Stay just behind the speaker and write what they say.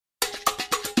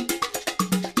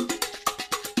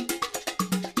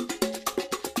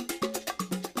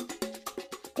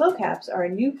GlowCaps are a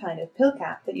new kind of pill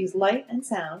cap that use light and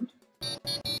sound,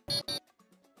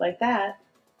 like that,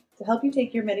 to help you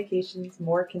take your medications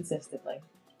more consistently.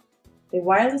 They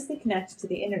wirelessly connect to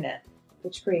the internet,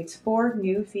 which creates 4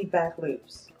 new feedback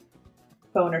loops: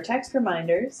 phone or text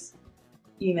reminders,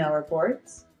 email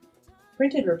reports,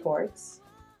 printed reports,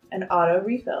 and auto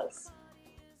refills.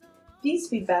 These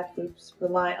feedback loops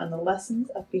rely on the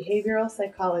lessons of behavioral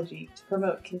psychology to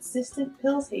promote consistent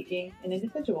pill taking in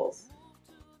individuals.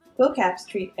 GlowCaps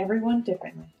treat everyone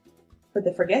differently. For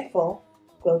the forgetful,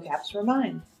 GlowCaps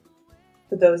remind.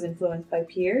 For those influenced by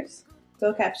peers,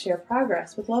 GlowCaps share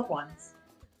progress with loved ones.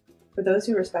 For those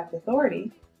who respect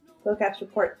authority, GlowCaps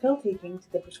report pill taking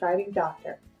to the prescribing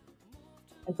doctor.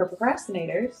 And for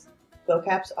procrastinators,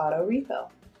 GlowCaps auto refill.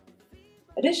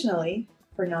 Additionally,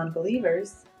 for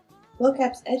non-believers,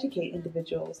 GlowCaps educate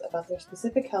individuals about their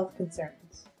specific health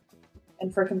concerns.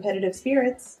 And for competitive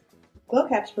spirits,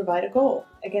 GlowCaps provide a goal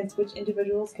against which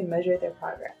individuals can measure their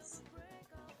progress.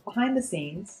 Behind the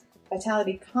scenes,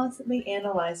 Vitality constantly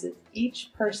analyzes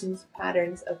each person's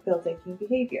patterns of pill-taking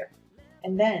behavior,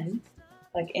 and then,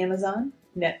 like Amazon,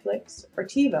 Netflix, or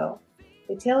TiVo,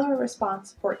 they tailor a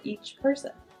response for each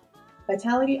person.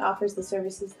 Vitality offers the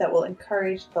services that will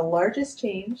encourage the largest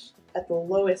change at the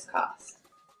lowest cost.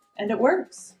 And it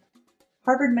works!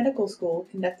 Harvard Medical School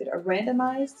conducted a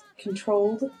randomized,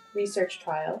 controlled research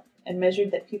trial and measured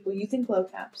that people using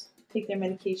GlowCaps take their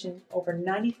medication over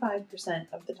 95%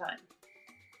 of the time.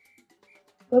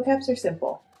 GlowCaps are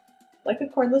simple. Like a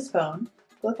cordless phone,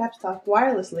 GlowCaps talk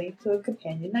wirelessly to a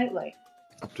companion nightlight.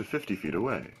 Up to 50 feet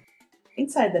away.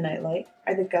 Inside the nightlight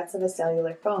are the guts of a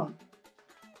cellular phone.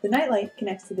 The nightlight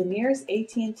connects to the nearest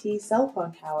AT&T cell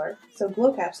phone tower so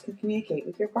GlowCaps can communicate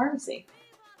with your pharmacy.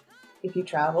 If you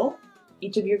travel,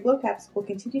 each of your GlowCaps will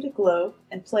continue to glow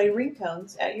and play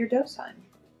ringtones at your dose time.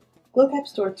 GlowCaps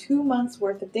store 2 months'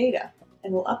 worth of data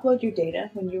and will upload your data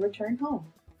when you return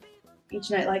home. Each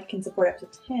nightlight can support up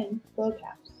to 10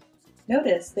 GlowCaps.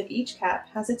 Notice that each cap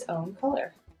has its own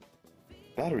color.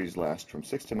 Batteries last from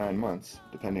 6 to 9 months,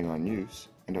 depending on use,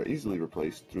 and are easily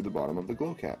replaced through the bottom of the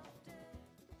GlowCap.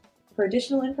 For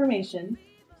additional information,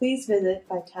 please visit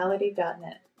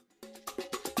vitality.net.